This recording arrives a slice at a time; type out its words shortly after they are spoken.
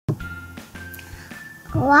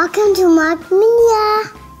Welcome to Mark Media.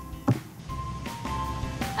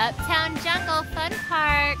 Uptown Jungle Fun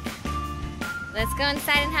Park. Let's go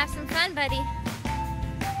inside and have some fun, buddy.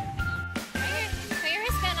 Put your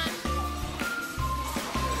wristband on.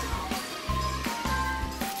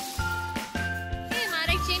 Hey,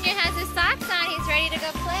 Marek Jr. has his socks on. He's ready to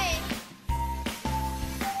go play.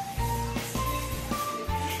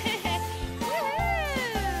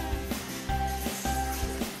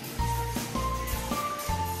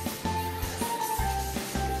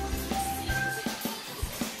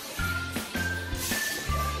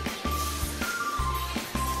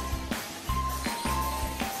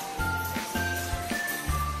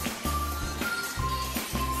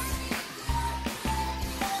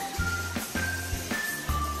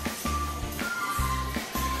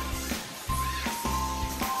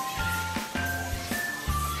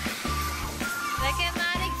 Look at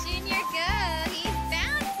Marek Jr. go. He's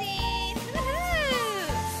bouncing. Woohoo!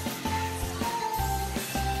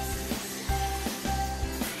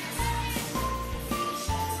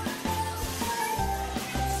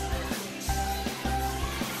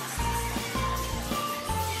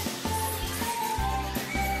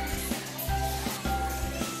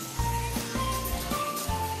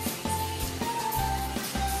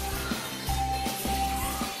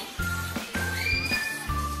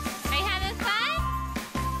 Are you having fun?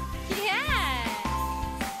 Yeah.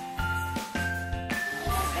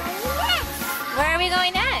 Where are we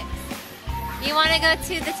going next? You want to go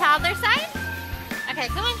to the toddler side? Okay,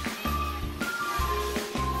 come on.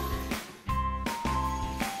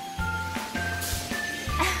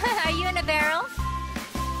 Are you in a barrel?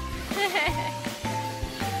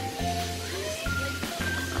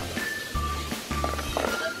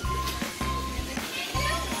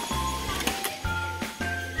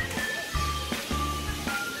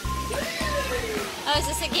 Oh, is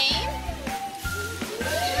this a game?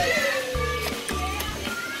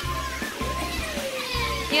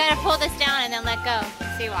 You gotta pull this down and then let go.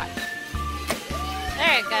 See, watch.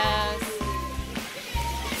 There it goes.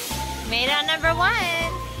 Made it on number 1.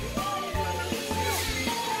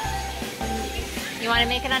 You wanna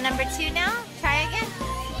make it on number 2 now? Try again.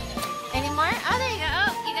 Any more? Oh, there you go.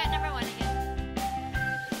 Oh, you got number 1 again.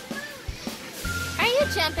 Are you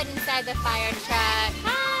jumping inside the fire truck?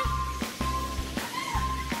 Huh?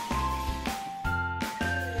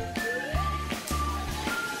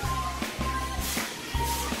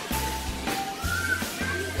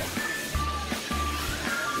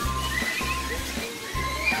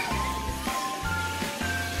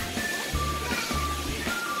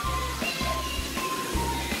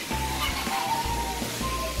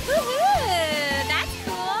 Woohoo! That's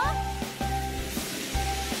cool.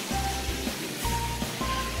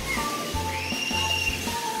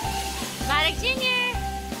 Marek Jr.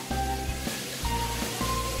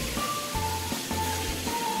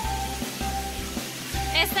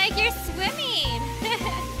 It's like you're swimming.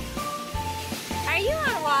 Are you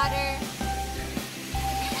on water?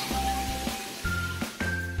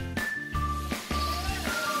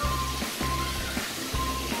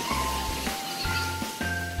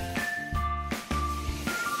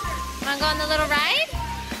 Want to go on the little ride?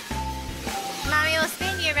 Mommy will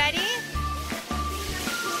spin. You ready?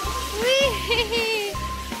 Whee!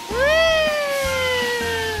 Woo!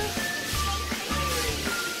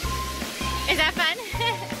 Is that fun?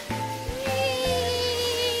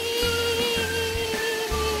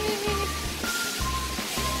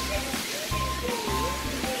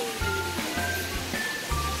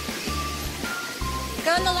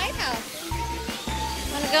 Go in the lighthouse.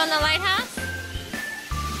 Want to go in the lighthouse?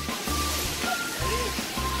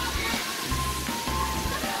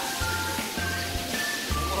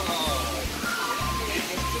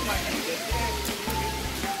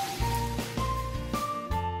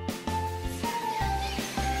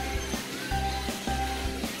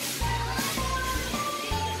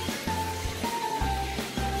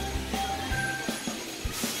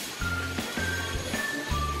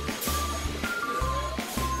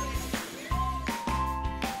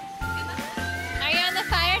 Are you on the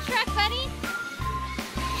fire truck, buddy?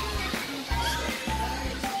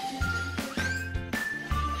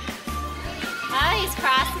 Oh, he's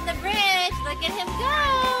crossing the bridge. Look at him go.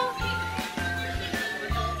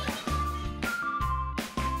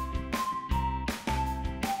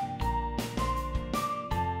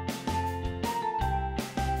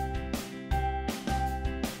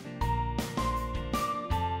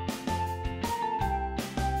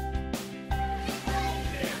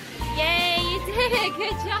 Yay, you did it.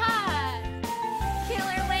 Good job.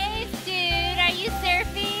 Killer waves, dude. Are you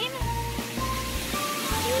surfing?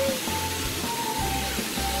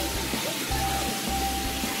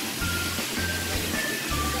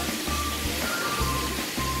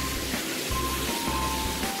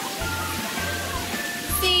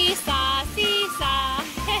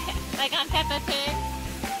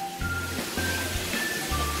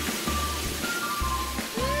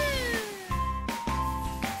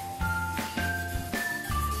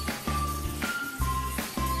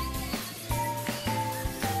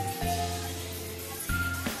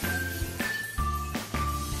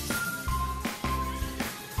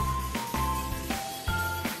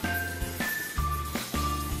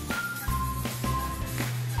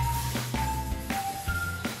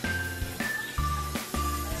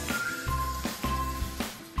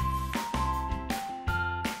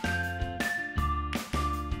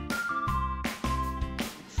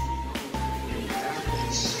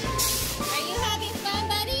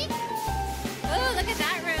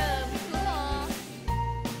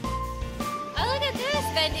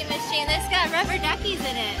 got rubber duckies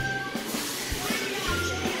in it.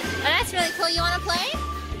 Oh, that's really cool. You want to play?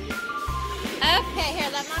 Okay, here,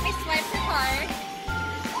 let mommy swipe the card.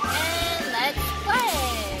 And let's play.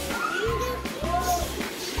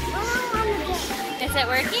 Is it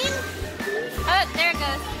working? Oh, there it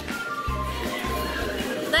goes.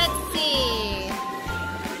 Let's see.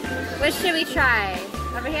 What should we try?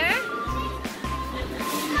 Over here?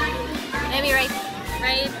 Maybe right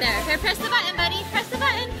there. Here, press the button, buddy. Press the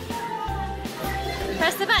button.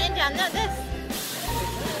 Press the button down. No, this.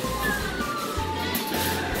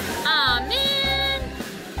 Aw, man.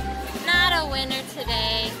 Not a winner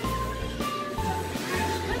today.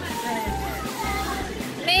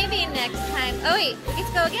 Maybe next time. Oh, wait. We get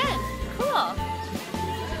to go again. Cool.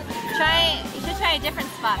 You should try a different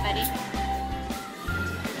spot, buddy.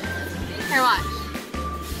 Here, watch.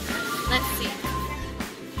 Let's see.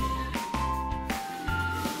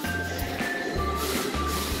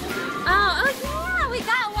 Oh yeah, we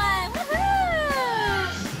got one! Woohoo!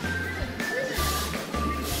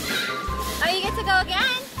 Oh, you get to go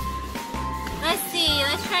again? Let's see,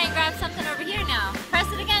 let's try and grab something over here now.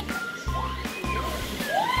 Press it again.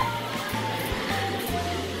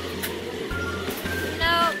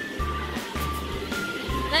 Nope.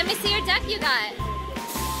 Let me see your duck you got.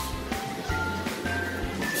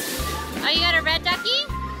 Oh, you got a red ducky?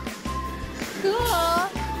 Cool.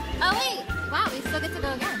 Oh wait, wow, we still get to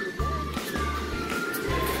go again.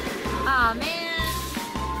 Oh man.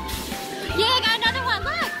 Yeah, I got another one,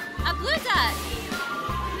 look! A blue duck.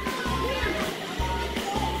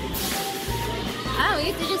 Oh, we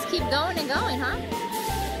have to just keep going and going, huh?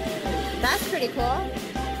 That's pretty cool.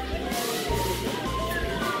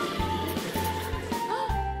 Oh.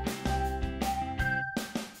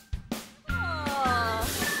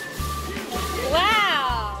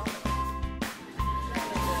 Wow!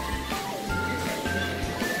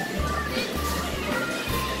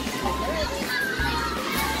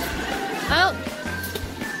 Oh!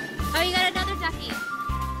 Oh, you got another ducky.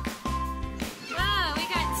 Whoa, we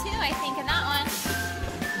got two, I think, in that one.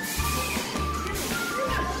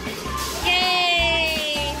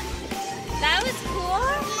 Yay! That was cool.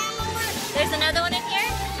 There's another one in here?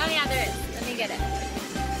 Oh yeah, there is. Let me get it.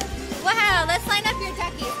 Wow, let's line up your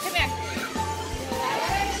duckies. Come here.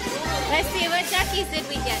 Let's see, what duckies did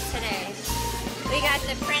we get today? We got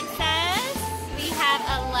the princess. We have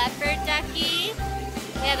a leopard ducky.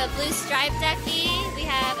 We have a blue striped ducky. We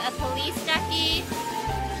have a police ducky.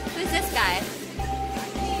 Who's this guy?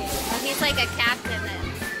 Oh, he's like a captain that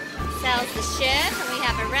sails the ship. And we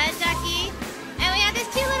have a red ducky. And we have this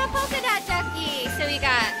cute little polka dot ducky. So we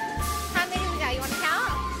got, how many we got? You want to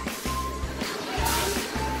count?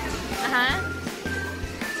 Uh-huh.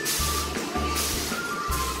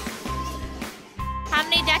 How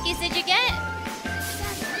many duckies did you get?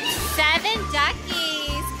 7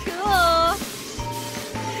 duckies. Cool.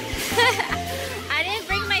 I didn't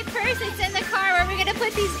bring my purse. It's in the car. Where are we going to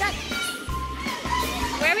put these duckies?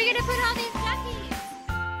 Where are we going to put all these duckies?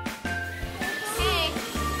 Okay.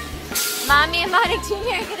 Mommy and Marek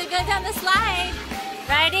Jr. are going to go down the slide.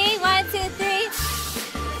 Ready? 1, 2, 3.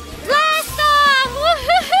 Blast off!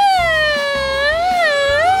 Woohoo!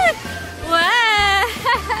 Wow!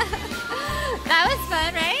 That was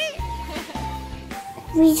fun, right?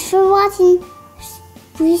 Please for watching.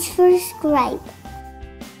 Please subscribe.